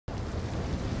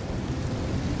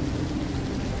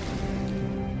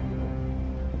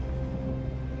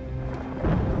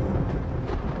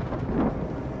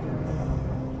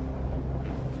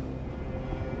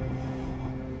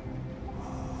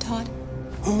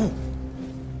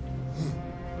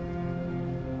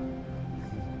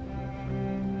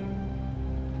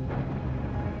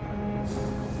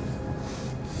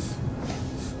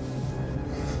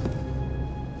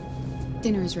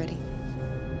Dinner is ready.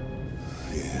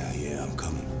 Yeah, I'm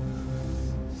coming.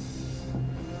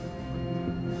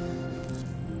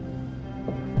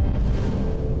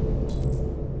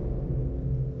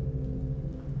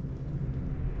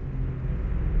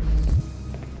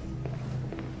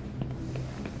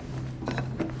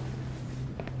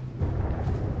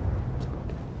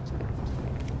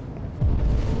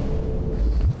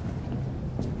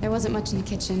 There wasn't much in the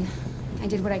kitchen. I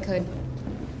did what I could.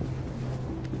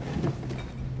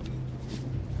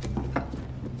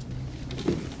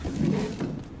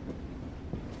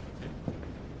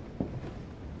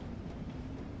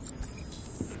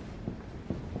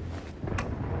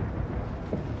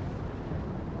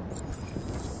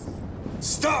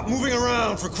 Stop moving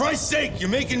around! For Christ's sake, you're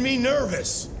making me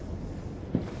nervous!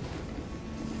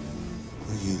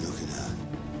 What are you looking at?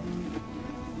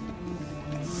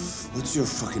 What's your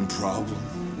fucking problem?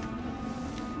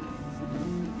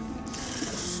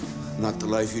 Not the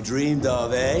life you dreamed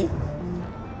of, eh?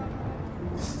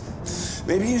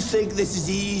 Maybe you think this is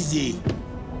easy.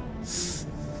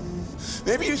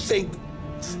 Maybe you think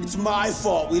it's my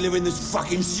fault we live in this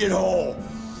fucking shithole.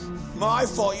 My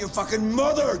fault your fucking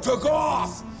mother took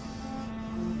off!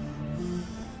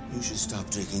 You should stop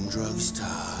taking drugs,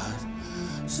 Todd.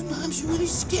 Sometimes you really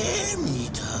scare me,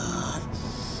 Todd.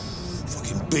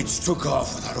 Fucking bitch took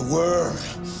off without a word.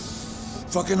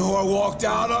 Fucking whore walked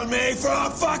out on me for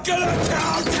a fucking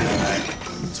accountant!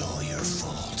 It's all your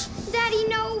fault. Daddy,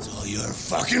 no! It's all your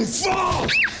fucking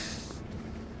fault!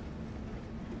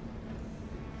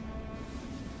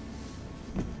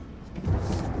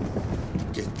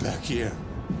 Back here.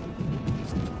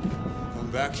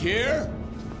 Come back here.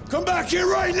 Come back here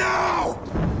right now!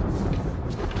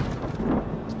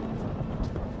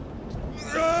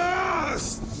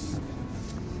 Yes!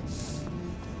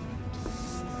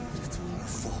 It's all her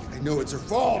fault. I know it's her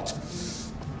fault.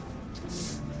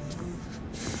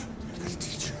 I gotta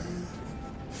teach her.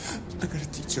 I gotta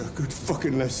teach her a good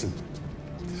fucking lesson.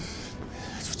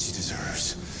 That's what she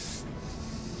deserves.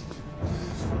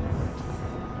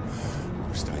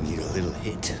 First, I need a little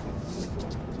hit.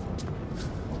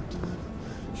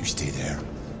 You stay there.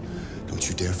 Don't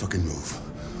you dare fucking move,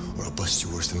 or I'll bust you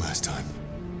worse than last time.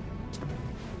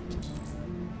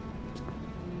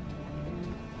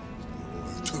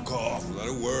 You took off without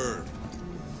a word.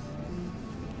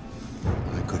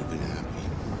 I could have been happy.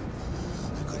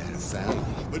 I could have had a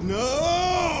family, but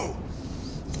no!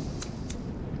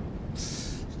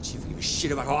 She didn't give a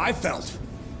shit about how I felt.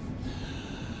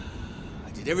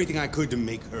 I did everything I could to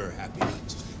make her happy.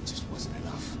 It just wasn't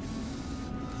enough.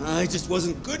 I just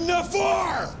wasn't good enough for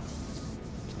her!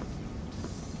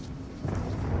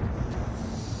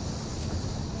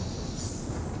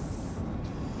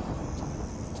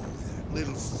 That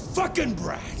little fucking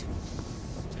brat!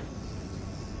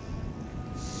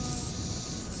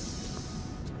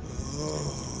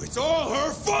 Oh, it's all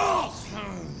her fault!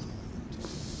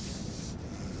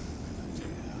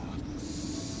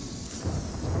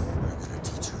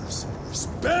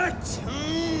 Respect!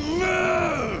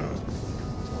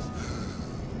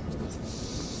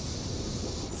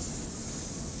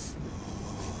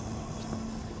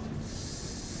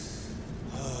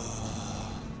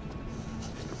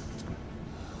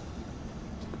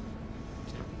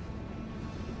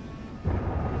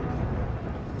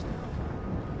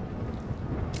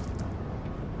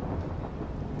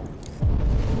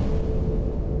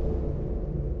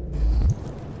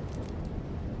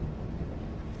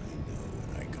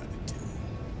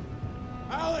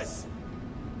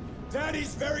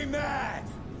 Daddy's very mad!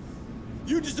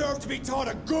 You deserve to be taught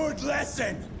a good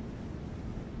lesson!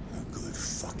 A good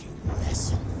fucking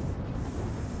lesson.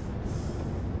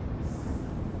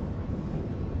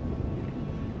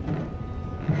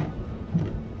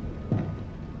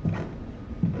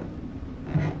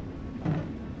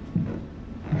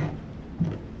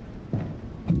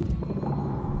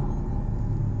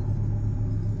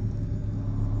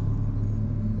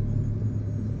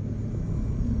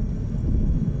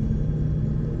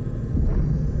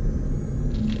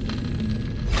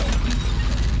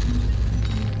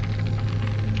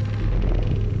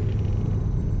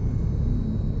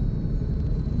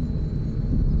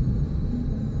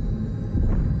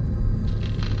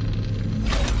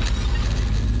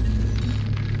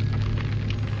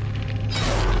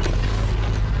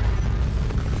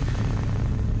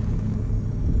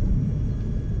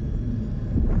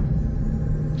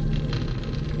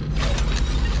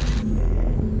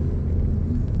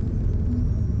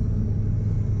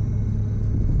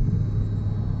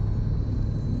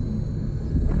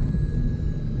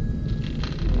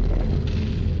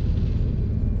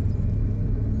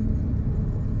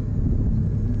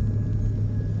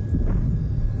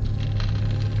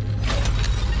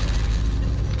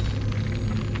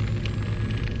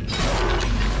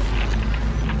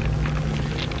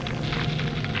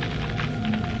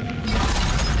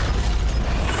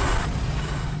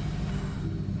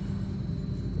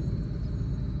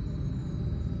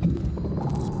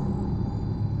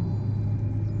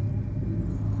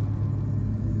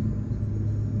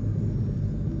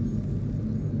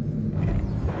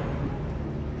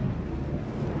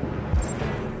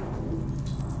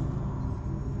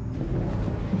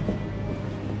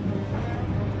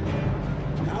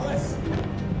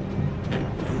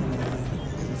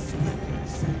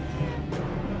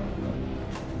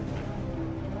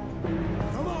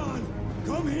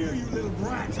 Come here, you little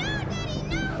brat! No, Daddy,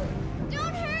 no!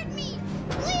 Don't hurt me!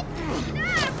 Please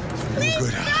stop! Please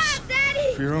Good, stop, Alice.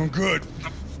 Daddy! For your own good.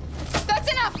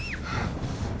 That's enough!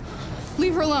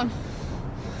 Leave her alone.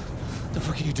 What the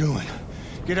fuck are you doing?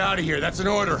 Get out of here, that's an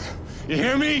order. You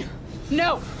hear me?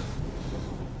 No!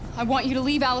 I want you to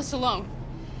leave Alice alone.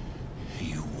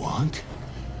 You want?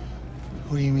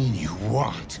 What do you mean you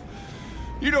want?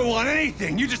 You don't want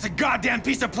anything! You're just a goddamn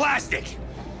piece of plastic!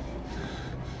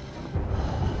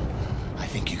 I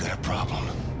think you got a problem.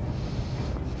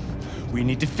 We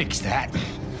need to fix that.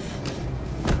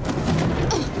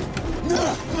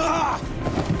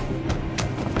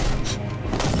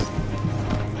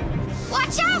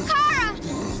 Watch out, Kara!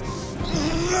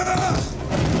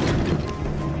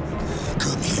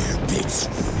 Come here, bitch.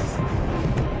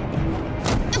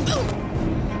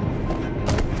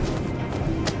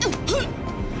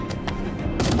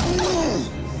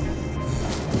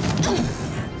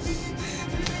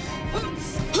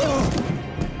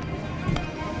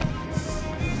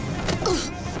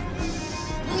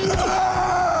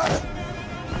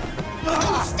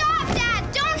 Stop, Dad!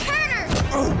 Don't hurt her!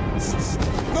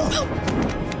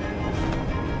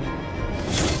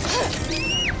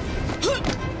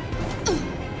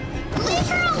 Leave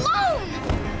her alone!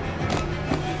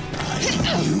 You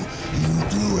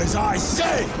do as I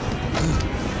say!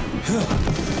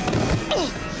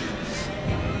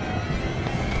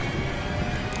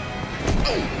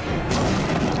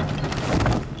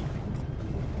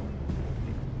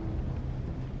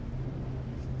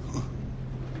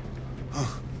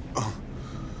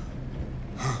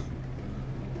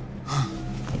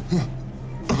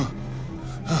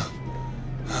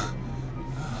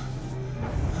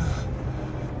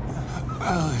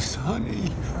 Alice,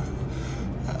 honey.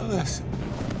 Alice.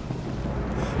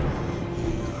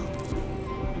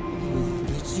 You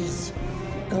bitches.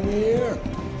 Come here.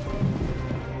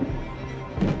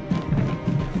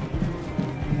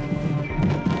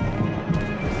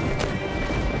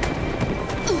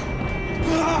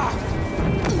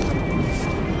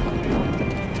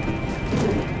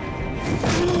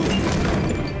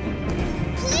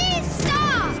 Please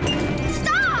stop!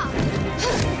 Stop!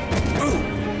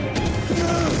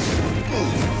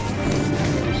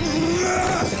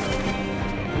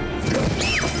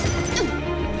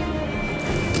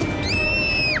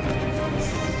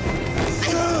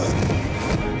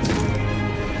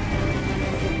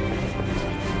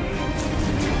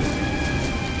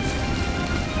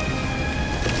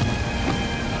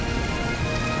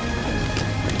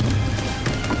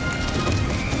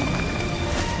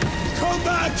 Come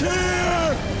back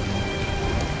here!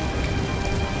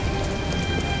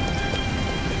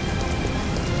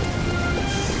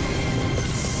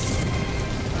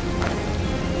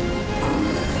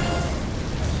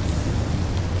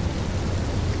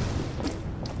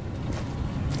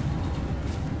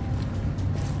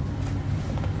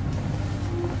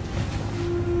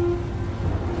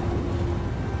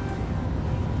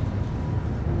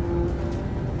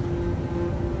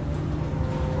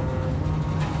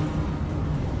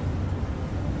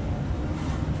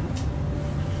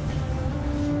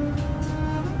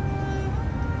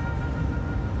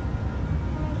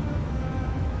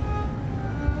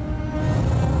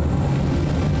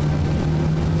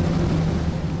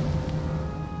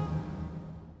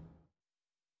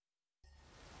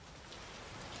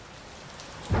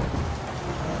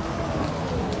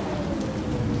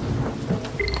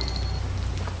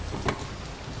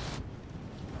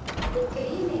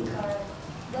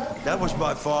 That was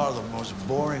by far the most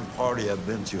boring party I've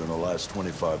been to in the last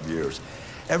 25 years.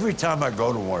 Every time I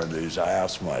go to one of these, I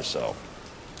ask myself,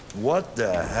 what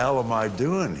the hell am I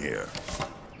doing here?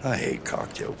 I hate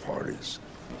cocktail parties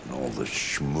and all the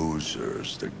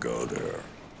schmoozers that go there.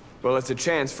 Well, it's a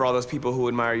chance for all those people who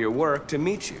admire your work to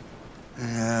meet you.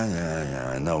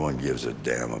 Yeah. No one gives a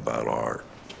damn about art.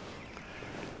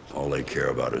 All they care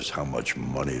about is how much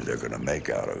money they're gonna make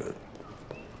out of it.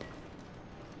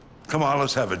 Come on,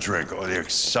 let's have a drink. Oh, the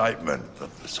excitement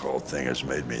of this whole thing has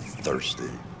made me thirsty.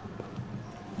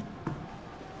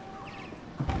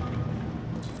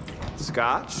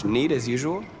 Scotch? Neat as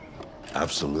usual?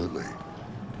 Absolutely.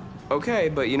 Okay,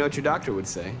 but you know what your doctor would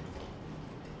say.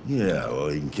 Yeah, well,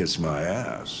 he can kiss my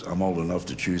ass. I'm old enough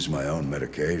to choose my own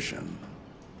medication.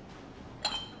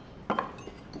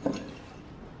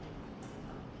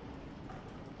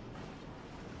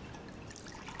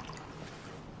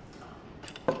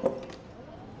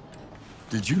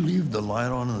 Did you leave the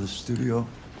light on in the studio?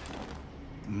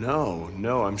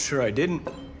 No, I'm sure I didn't.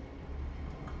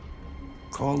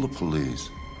 Call the police.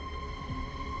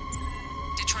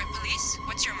 Detroit Police,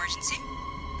 what's your emergency?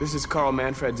 This is Carl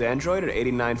Manfred's android at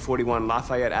 8941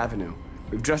 Lafayette Avenue.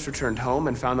 We've just returned home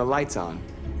and found the lights on.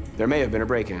 There may have been a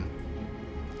break-in.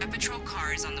 A patrol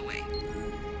car is on the way.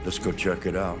 Let's go check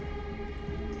it out.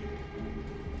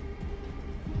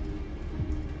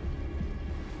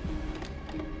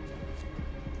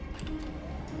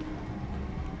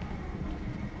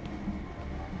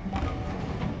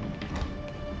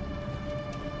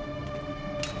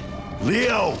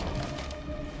 Leo!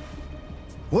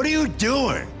 What are you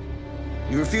doing?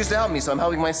 You refuse to help me, so I'm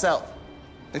helping myself.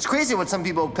 It's crazy what some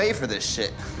people pay for this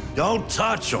shit. Don't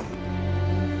touch him.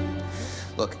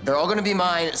 Look, they're all gonna be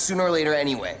mine sooner or later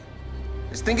anyway.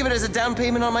 Just think of it as a down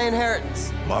payment on my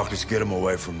inheritance. Marcus, get him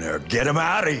away from there. Get him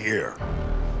out of here.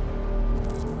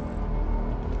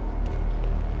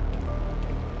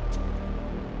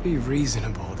 Be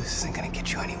reasonable. This isn't gonna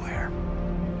get you anywhere.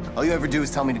 All you ever do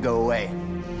is tell me to go away.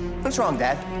 What's wrong,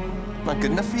 Dad? I'm not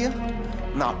good enough for you?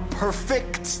 I'm not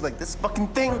perfect, like this fucking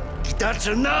thing? That's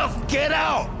enough. Get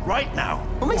out right now.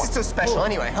 What makes it so special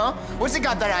anyway, huh? What's it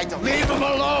got that I don't? Leave him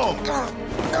alone.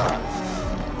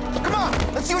 Come on,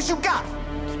 let's see what you got.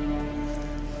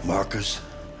 Marcus,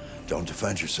 don't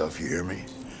defend yourself, you hear me?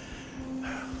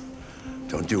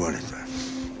 Don't do anything.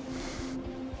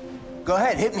 Go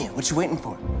ahead, hit me. What you waiting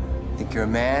for? Think you're a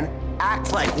man?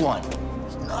 Act like one.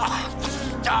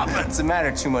 Stop it! What's the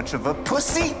matter? Too much of a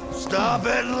pussy? Stop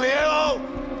it, Leo!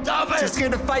 Stop it! Just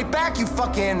scared to fight back, you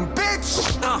fucking bitch!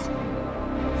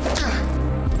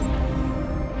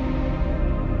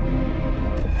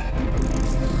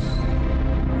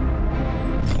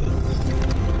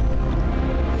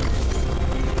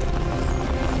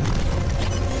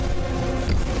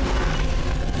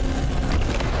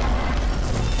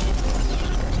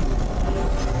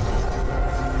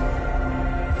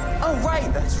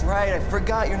 That's right, I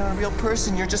forgot you're not a real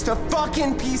person. You're just a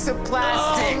fucking piece of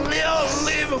plastic. Oh, Leo,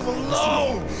 leave him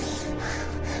alone!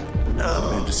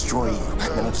 I'm gonna destroy you.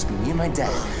 Then it'll just be me and my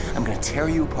dad. I'm gonna tear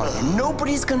you apart, and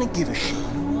nobody's gonna give a shit. You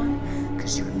know why?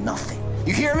 Because you're nothing.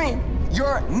 You hear me?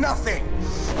 You're nothing.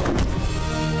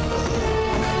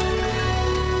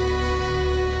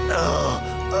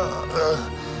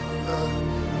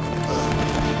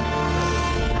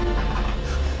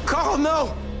 Carl,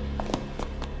 no!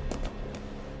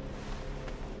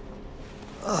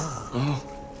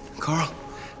 Carl.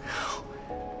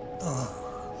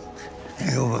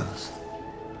 Humans.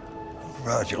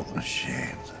 Fragile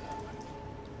machines.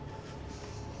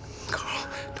 Carl,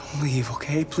 don't leave,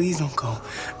 okay? Please don't go.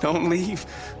 Don't leave.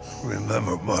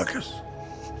 Remember, Marcus,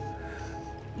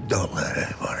 don't let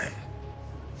anybody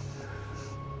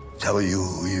tell you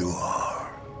who you are.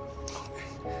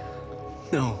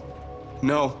 No.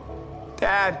 No.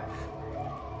 Dad.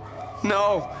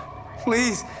 No.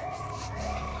 Please.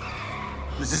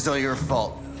 This is all your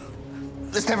fault.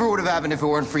 This never would have happened if it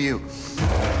weren't for you.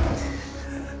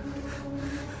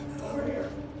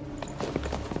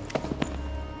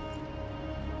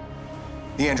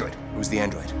 The android. It was the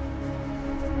android.